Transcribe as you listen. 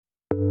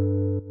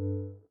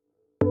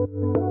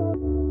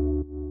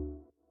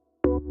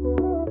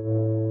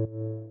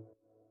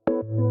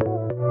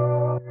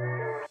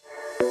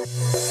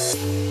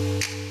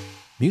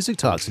Music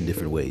talks in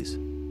different ways.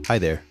 Hi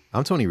there,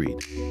 I'm Tony Reed.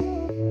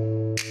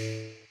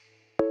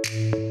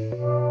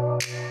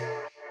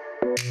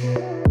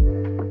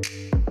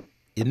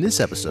 In this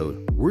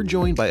episode, we're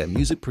joined by a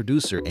music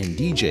producer and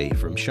DJ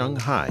from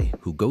Shanghai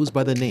who goes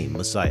by the name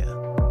Messiah.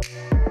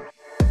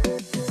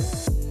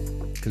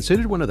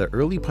 Considered one of the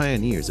early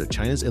pioneers of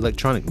China's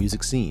electronic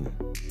music scene,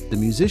 the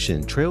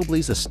musician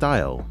trailblazed a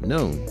style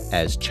known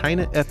as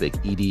China Epic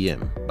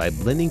EDM by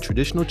blending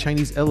traditional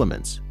Chinese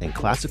elements and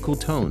classical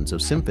tones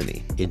of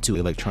symphony into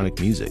electronic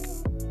music.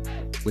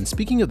 When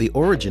speaking of the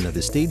origin of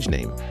his stage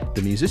name,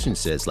 the musician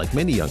says, like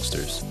many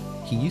youngsters,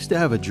 he used to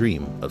have a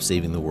dream of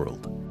saving the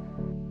world.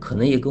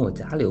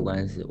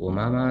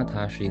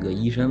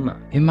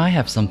 It might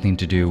have something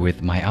to do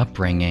with my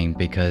upbringing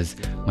because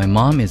my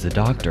mom is a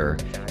doctor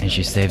and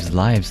she saves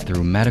lives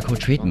through medical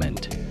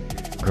treatment.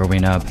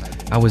 Growing up,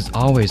 I was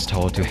always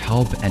told to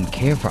help and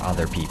care for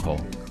other people.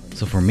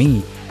 So for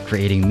me,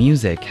 creating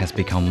music has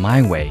become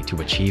my way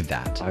to achieve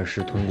that.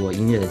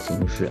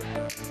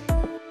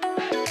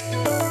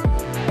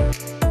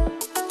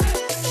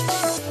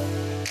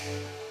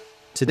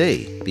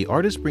 Today, the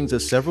artist brings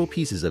us several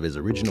pieces of his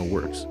original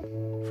works.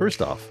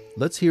 First off,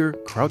 let's hear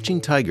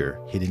Crouching Tiger,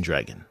 Hidden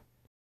Dragon.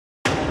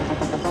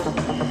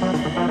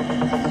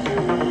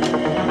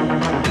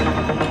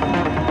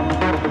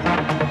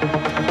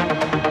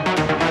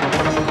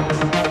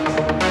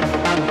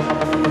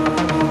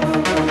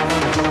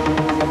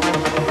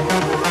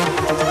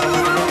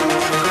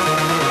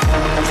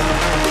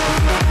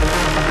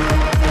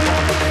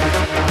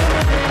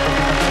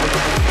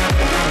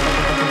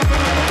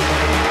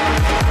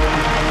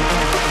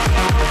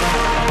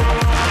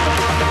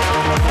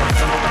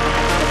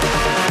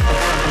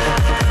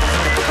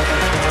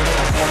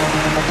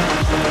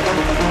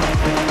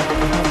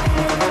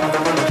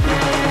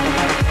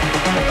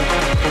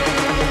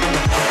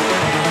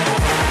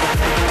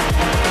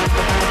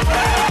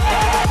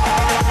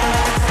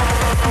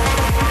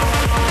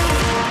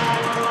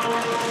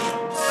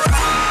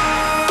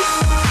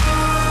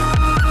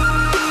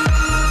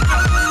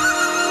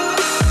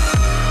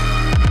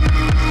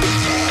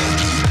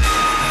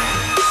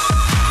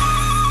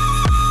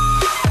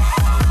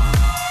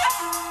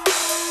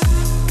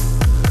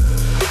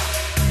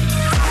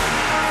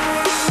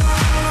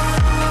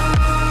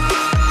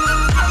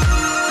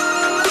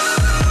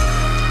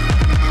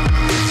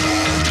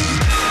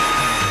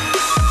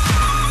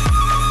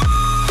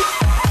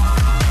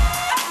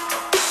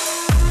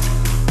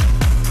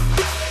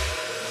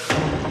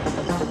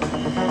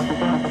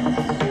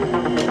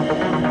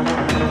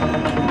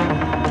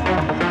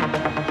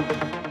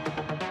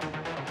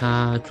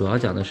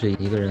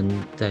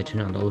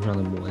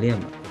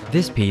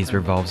 This piece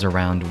revolves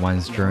around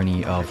one's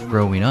journey of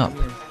growing up.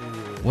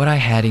 What I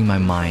had in my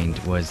mind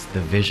was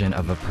the vision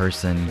of a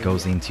person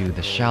goes into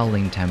the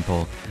Shaolin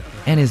temple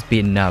and is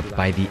beaten up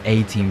by the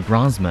 18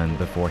 bronzemen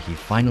before he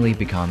finally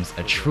becomes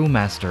a true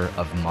master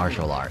of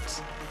martial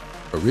arts.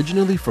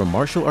 Originally from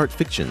martial art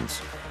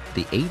fictions,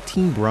 the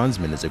 18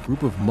 Bronzemen is a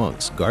group of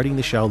monks guarding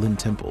the Shaolin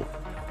Temple,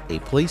 a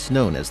place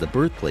known as the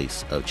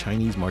birthplace of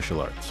Chinese martial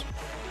arts.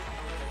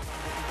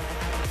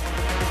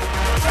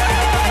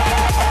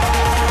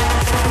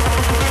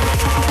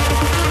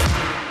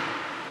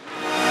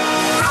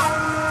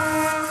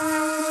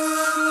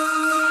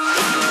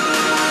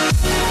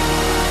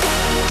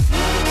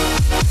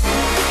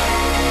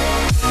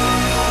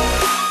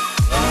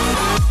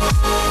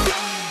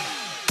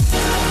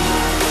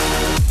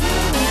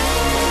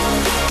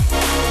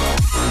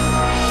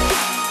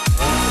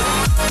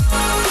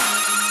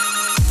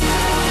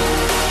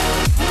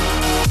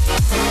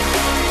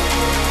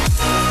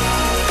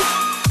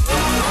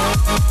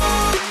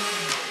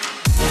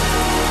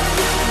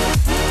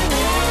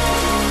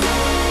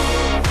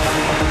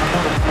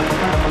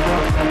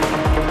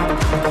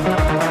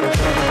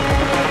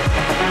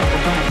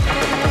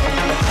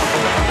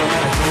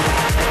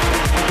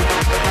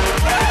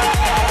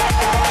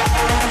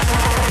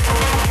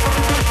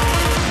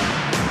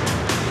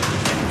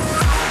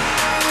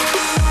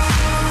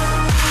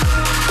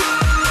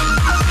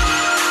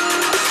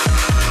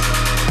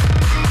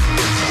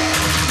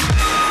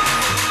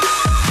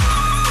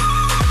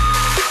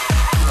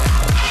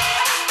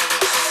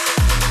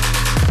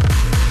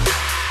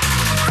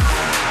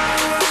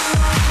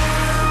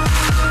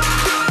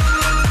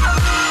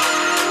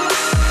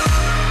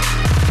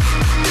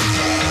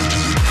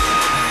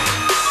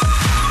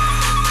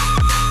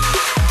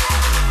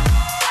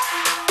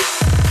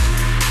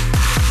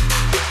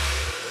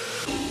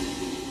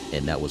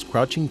 And that was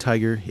Crouching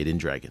Tiger, Hidden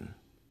Dragon.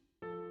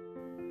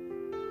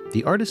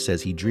 The artist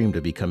says he dreamed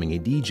of becoming a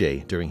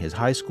DJ during his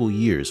high school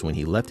years when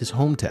he left his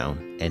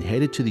hometown and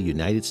headed to the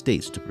United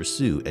States to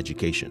pursue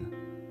education.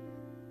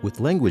 With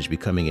language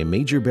becoming a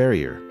major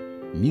barrier,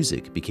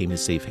 music became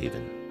his safe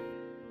haven.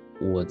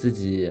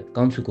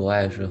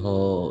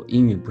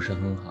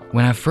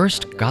 When I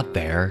first got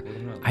there,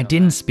 I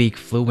didn't speak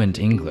fluent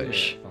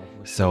English,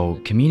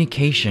 so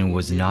communication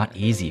was not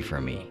easy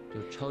for me.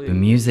 The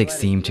music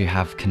seemed to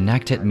have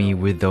connected me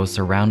with those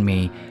around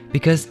me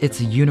because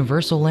it's a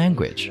universal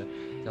language.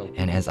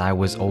 And as I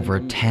was over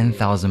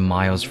 10,000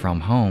 miles from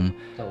home,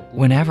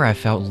 whenever I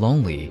felt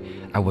lonely,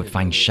 I would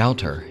find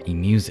shelter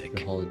in music.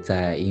 然后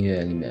在音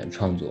乐里面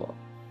创作。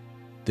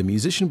 The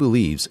musician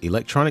believes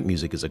electronic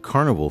music is a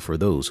carnival for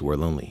those who are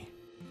lonely.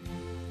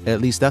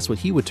 At least that's what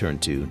he would turn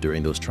to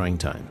during those trying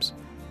times.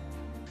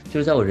 就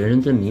是在我人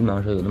生最迷茫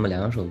的时候，有那么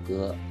2首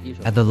歌，一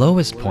首 At the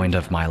lowest point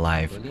of my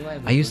life,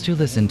 I used to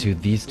listen to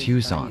these two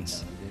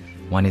songs.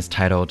 One is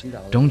titled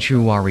Don't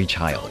You Worry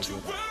Child,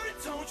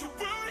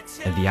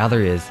 and the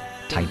other is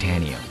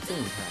Titanium.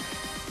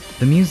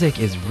 The music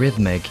is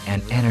rhythmic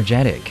and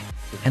energetic,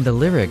 and the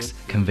lyrics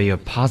convey a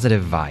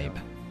positive vibe.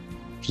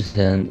 之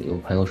前有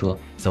朋友说，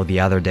 So the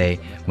other day,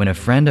 when a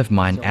friend of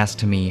mine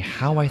asked me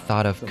how I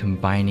thought of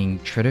combining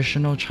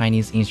traditional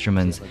Chinese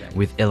instruments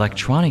with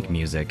electronic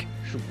music,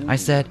 I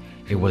said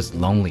it was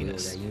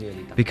loneliness.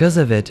 Because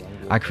of it,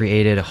 I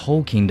created a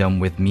whole kingdom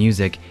with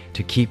music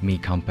to keep me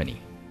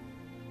company.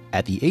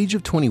 At the age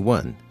of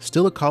 21,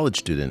 still a college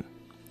student,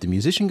 the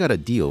musician got a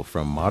deal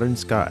from Modern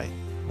Sky,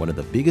 one of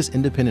the biggest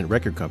independent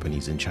record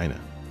companies in China.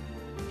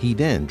 He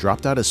then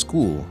dropped out of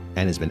school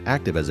and has been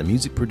active as a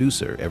music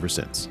producer ever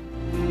since.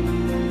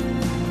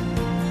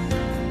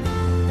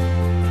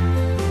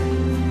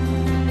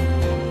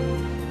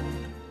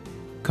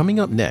 Coming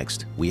up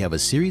next, we have a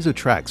series of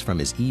tracks from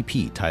his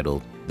EP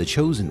titled The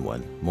Chosen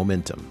One,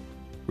 Momentum,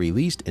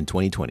 released in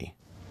 2020.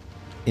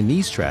 In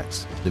these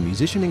tracks, the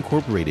musician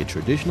incorporated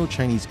traditional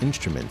Chinese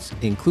instruments,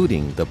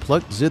 including the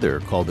plucked zither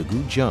called the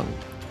guzheng,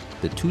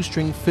 the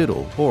two-string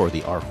fiddle or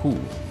the erhu,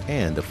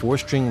 and the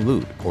four-string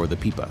lute or the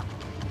pipa.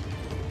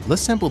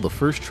 Let's sample the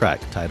first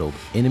track titled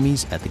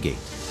Enemies at the Gate.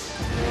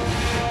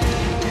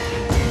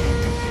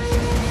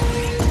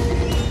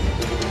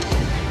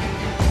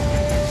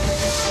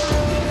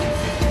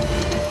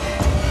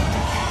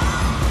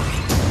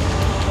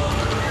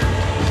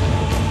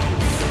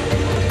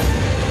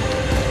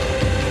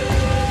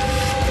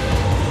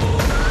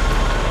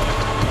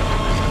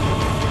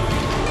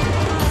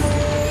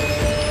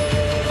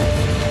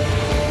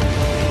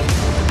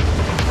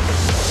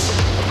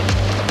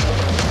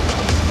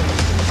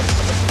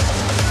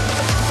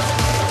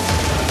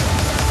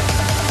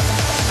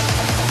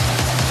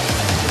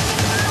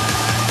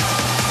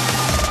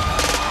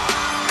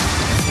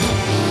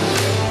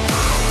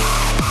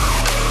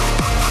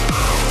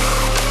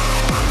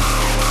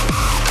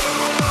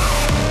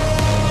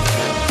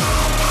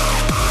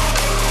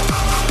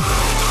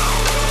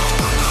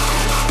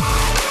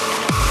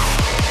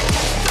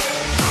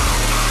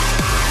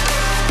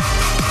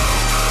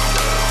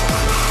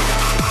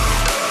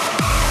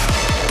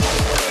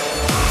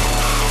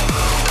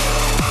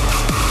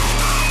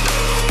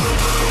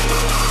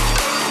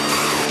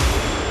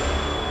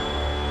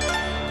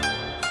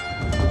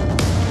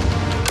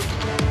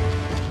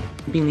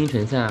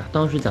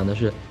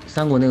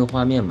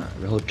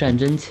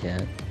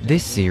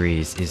 This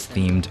series is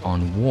themed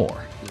on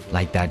war,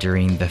 like that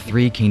during the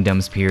Three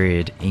Kingdoms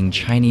period in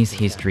Chinese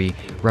history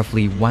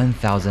roughly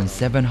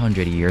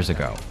 1,700 years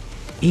ago.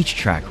 Each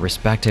track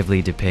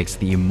respectively depicts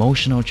the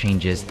emotional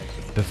changes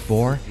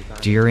before,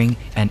 during,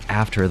 and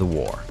after the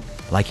war.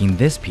 Like in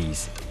this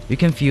piece, you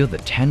can feel the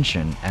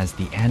tension as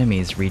the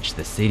enemies reach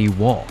the city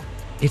wall.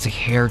 It's a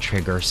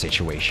hair-trigger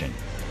situation.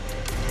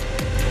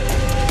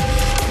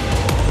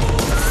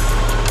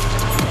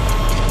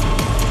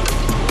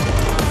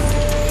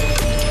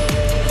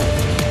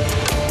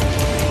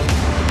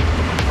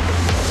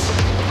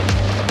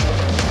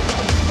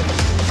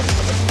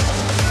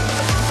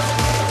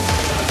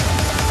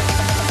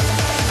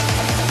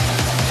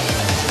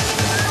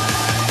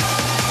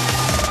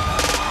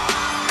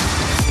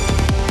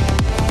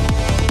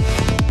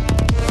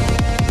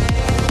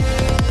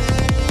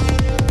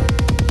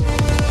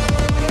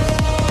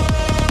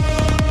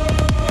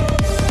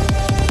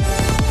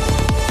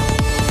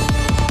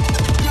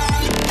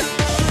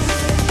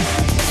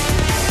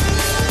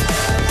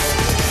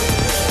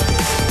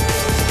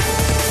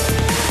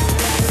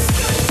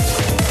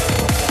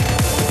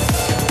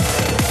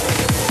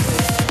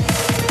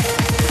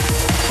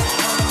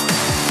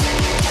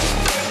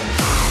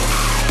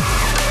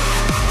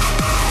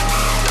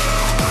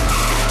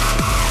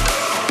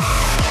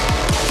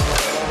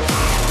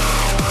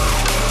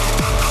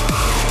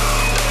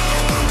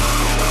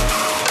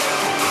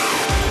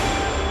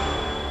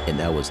 And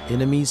that was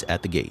Enemies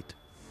at the Gate.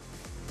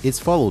 It's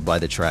followed by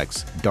the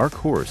tracks Dark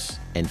Horse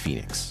and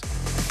Phoenix.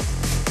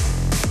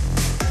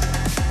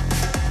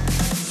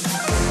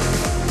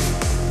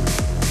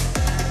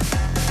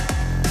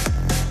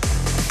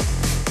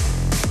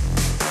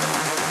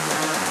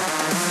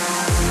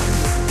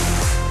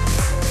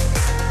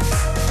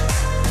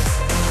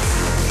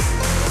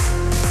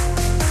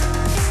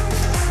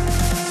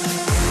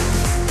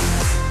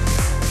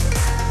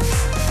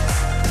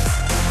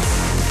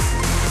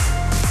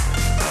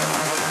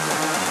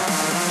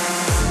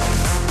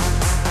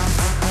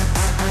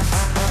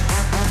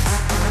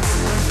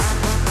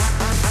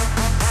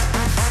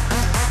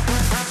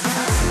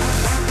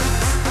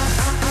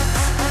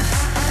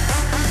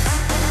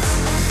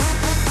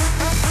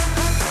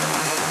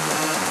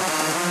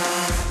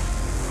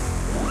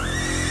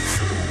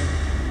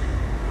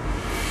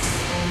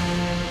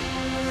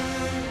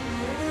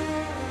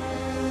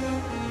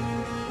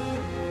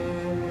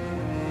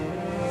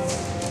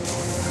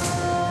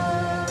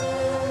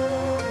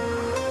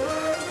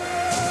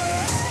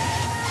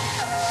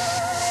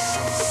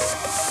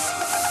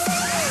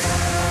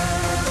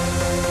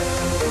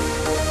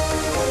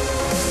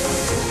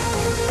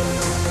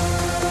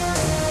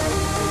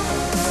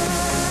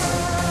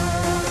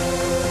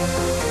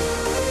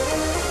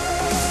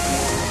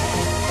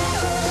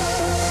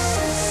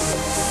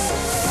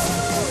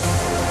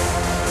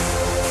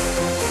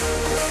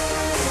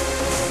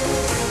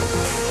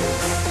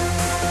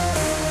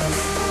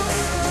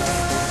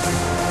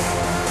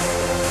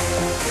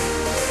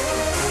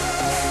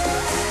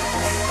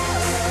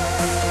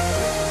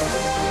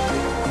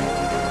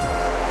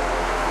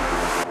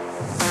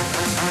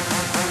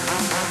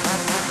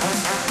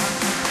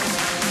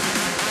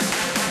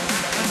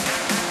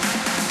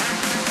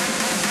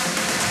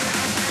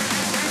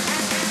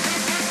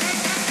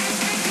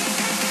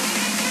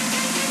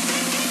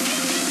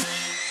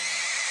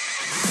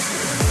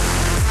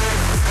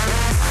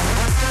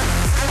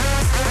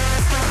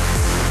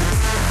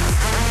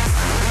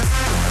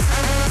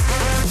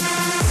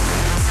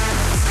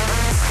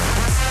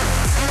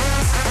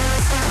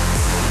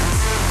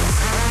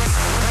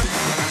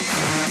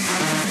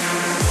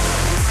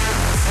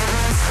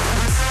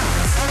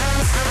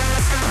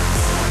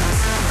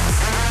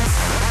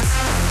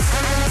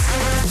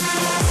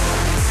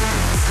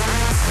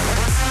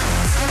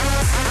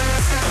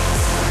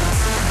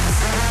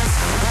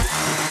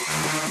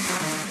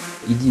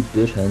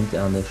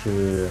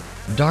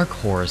 Dark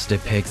Horse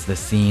depicts the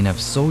scene of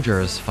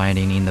soldiers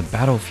fighting in the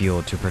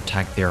battlefield to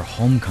protect their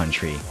home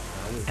country,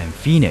 and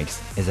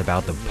Phoenix is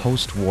about the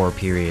post-war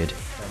period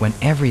when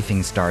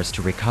everything starts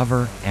to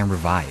recover and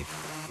revive.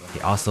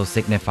 It also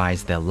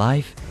signifies that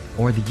life,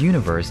 or the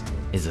universe,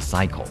 is a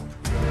cycle.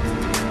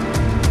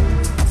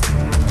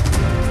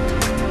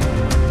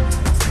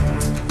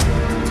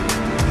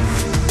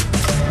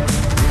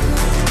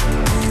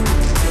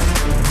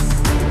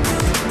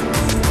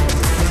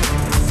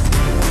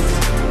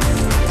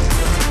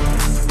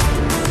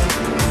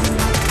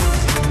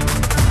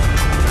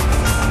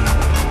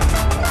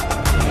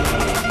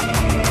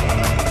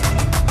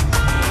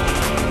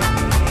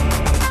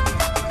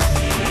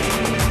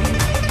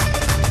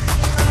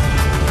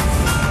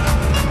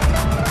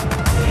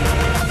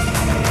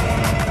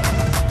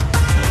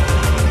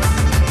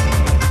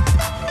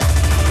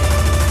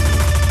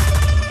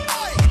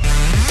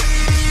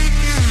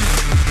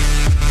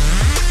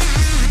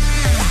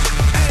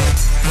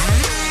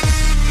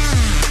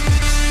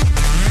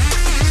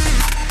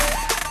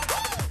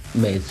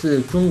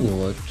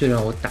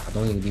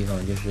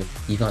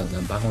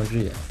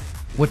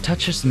 What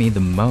touches me the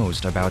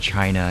most about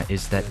China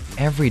is that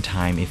every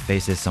time it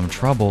faces some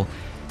trouble,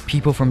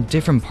 people from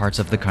different parts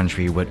of the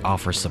country would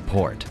offer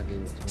support.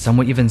 Some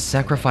would even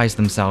sacrifice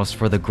themselves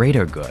for the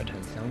greater good.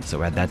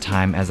 So at that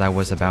time, as I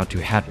was about to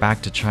head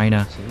back to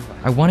China,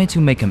 I wanted to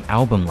make an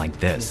album like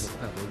this.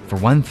 For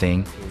one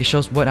thing, it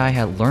shows what I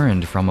had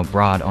learned from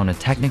abroad on a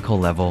technical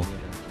level,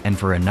 and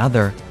for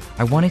another,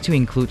 I wanted to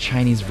include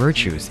Chinese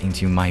virtues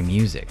into my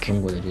music.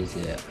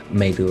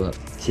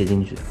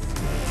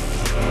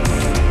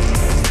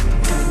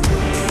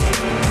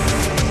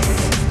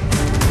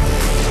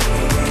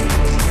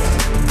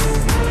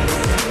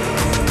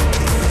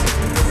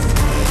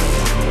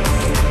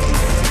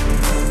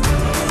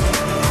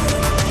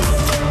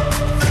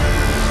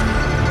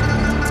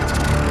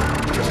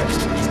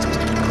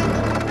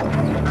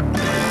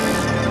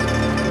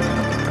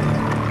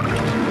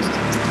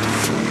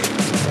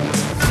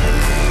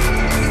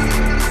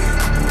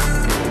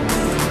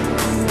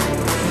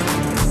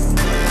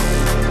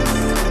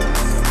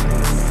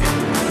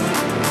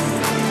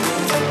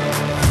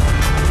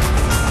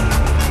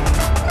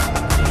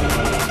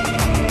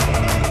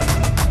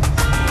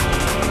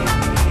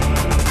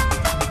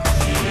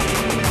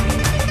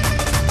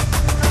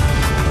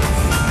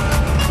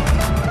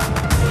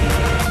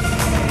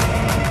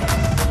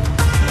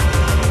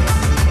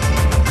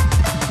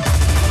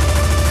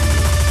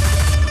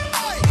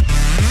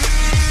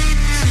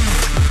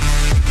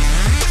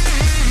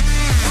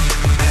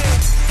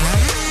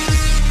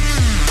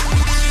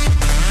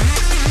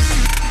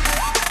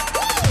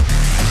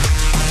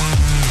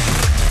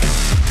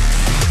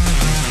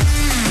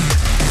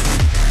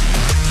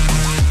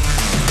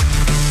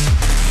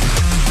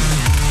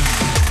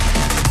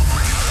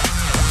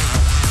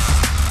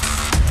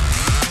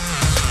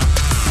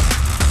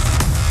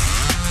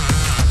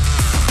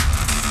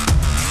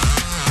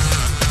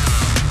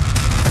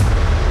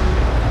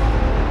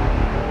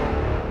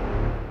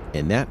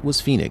 And that was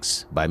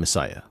Phoenix by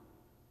Messiah.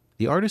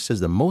 The artist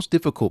says the most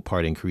difficult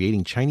part in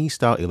creating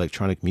Chinese-style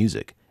electronic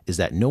music is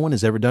that no one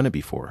has ever done it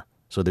before,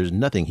 so there's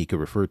nothing he could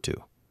refer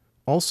to.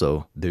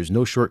 Also, there's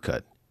no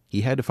shortcut.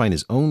 He had to find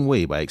his own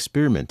way by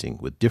experimenting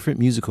with different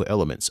musical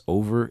elements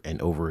over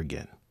and over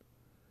again.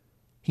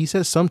 He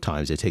says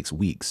sometimes it takes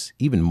weeks,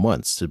 even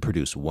months, to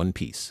produce one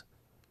piece.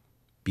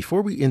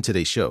 Before we end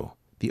today's show,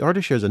 the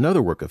artist shares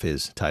another work of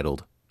his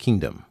titled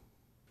Kingdom.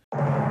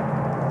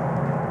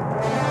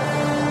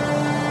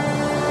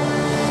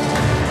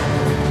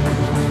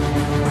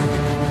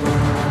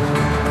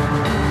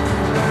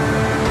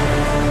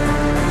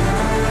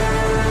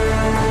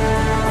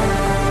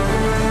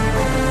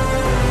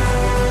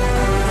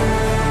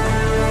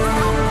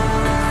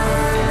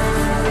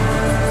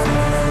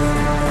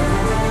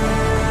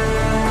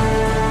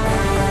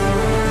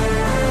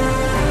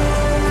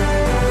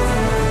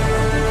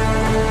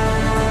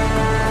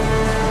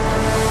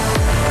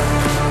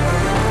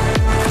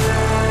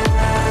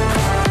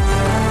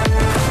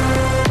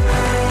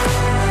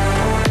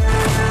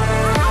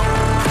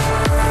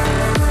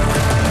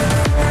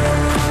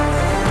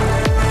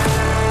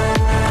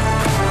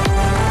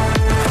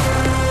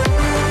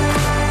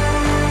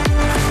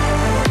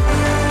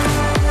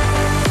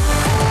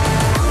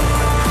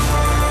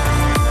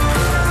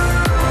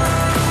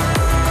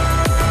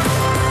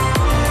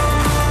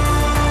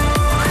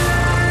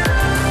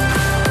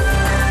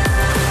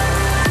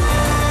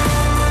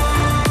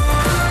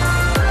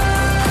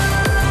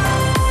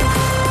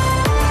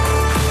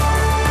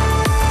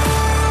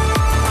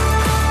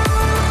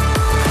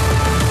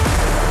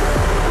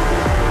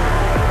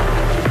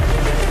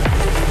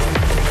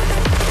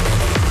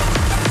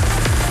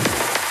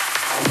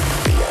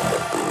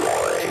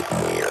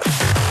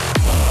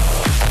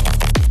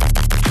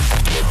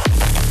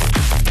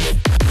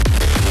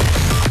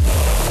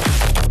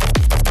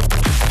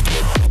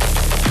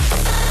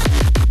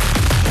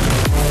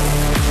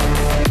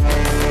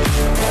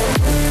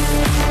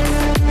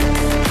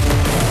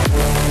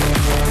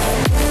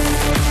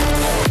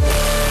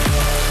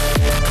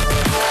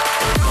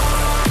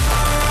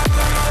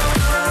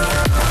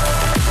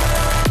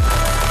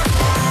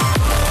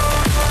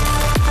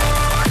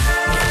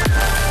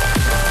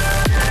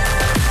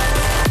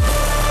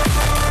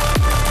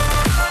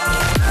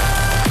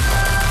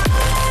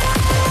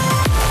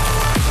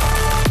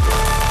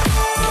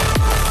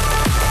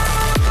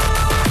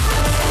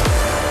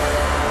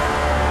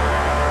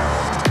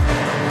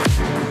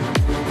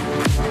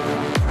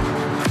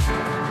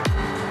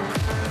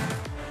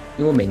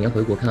 因为我每年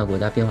回国看到国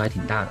家变化还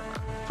挺大的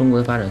嘛，中国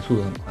的发展速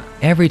度很快。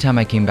Every time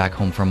I came back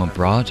home from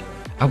abroad,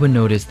 I would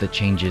notice the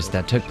changes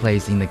that took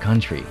place in the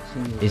country.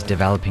 It's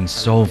developing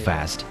so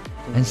fast,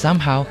 and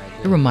somehow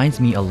it reminds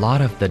me a lot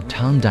of the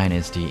Tang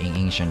Dynasty in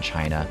ancient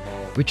China,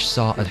 which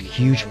saw a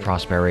huge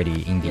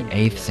prosperity in the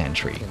 8th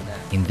century.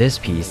 In this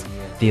piece,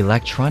 the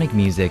electronic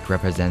music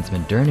represents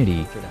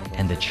modernity,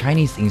 and the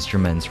Chinese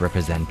instruments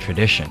represent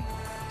tradition.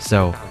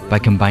 So, by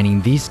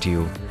combining these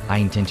two, I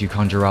intend to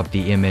conjure up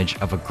the image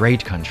of a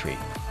great country.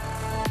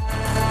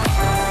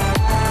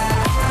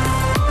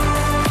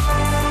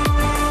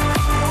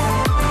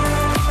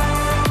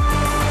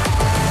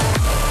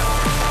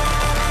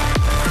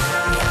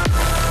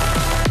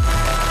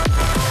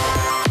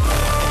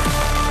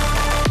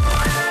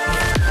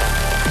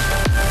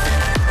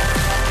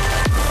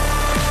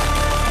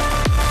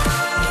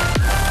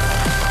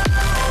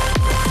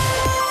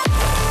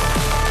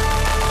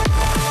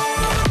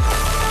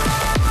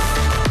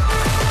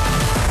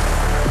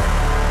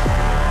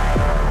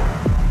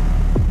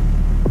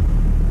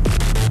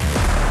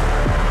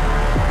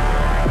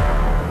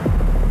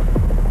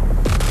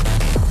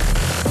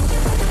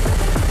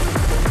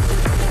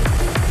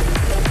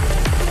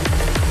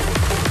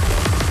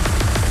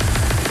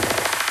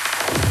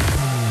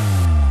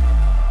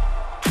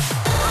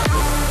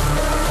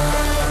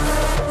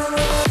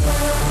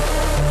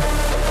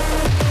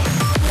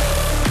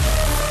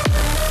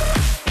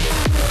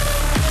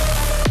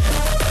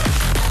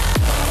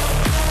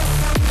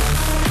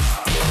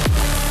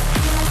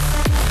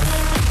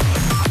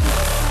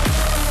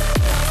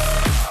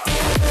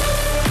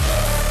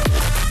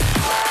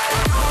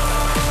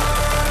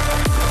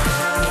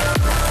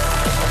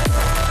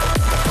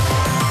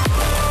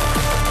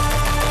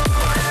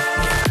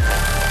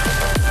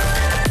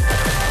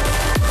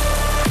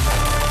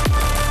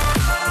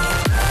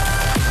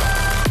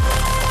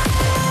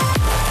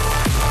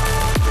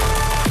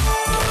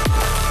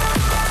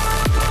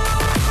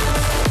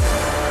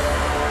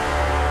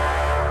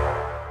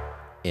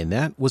 And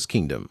that was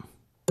Kingdom.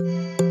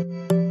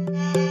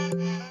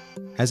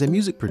 As a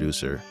music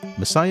producer,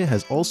 Messiah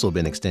has also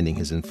been extending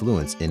his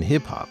influence in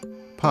hip-hop,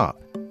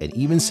 pop, and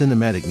even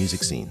cinematic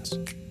music scenes.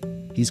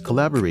 He's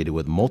collaborated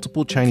with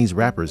multiple Chinese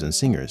rappers and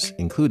singers,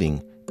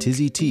 including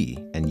Tizzy T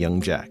and Young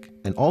Jack,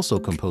 and also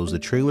composed the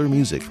trailer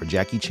music for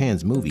Jackie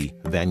Chan's movie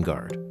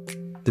Vanguard.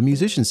 The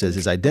musician says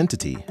his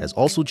identity has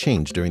also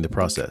changed during the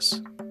process,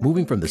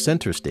 moving from the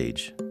center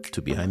stage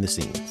to behind the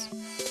scenes.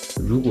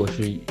 如果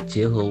是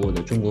结合我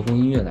的中国风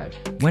音乐来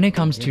说 When it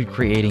comes to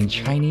creating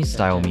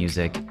Chinese-style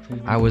music,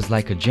 I was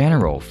like a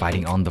general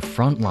fighting on the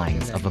front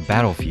lines of a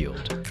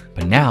battlefield.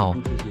 But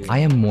now, I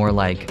am more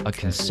like a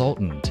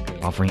consultant,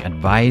 offering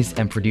advice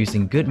and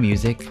producing good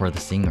music for the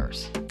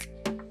singers.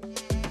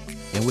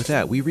 And with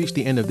that, we reached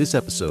the end of this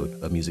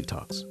episode of Music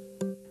Talks.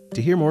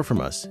 To hear more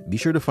from us, be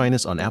sure to find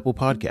us on Apple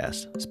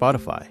Podcasts,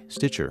 Spotify,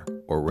 Stitcher,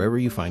 or wherever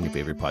you find your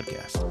favorite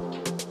podcasts.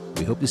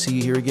 We hope to see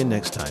you here again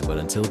next time, but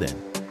until then,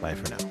 bye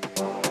for now.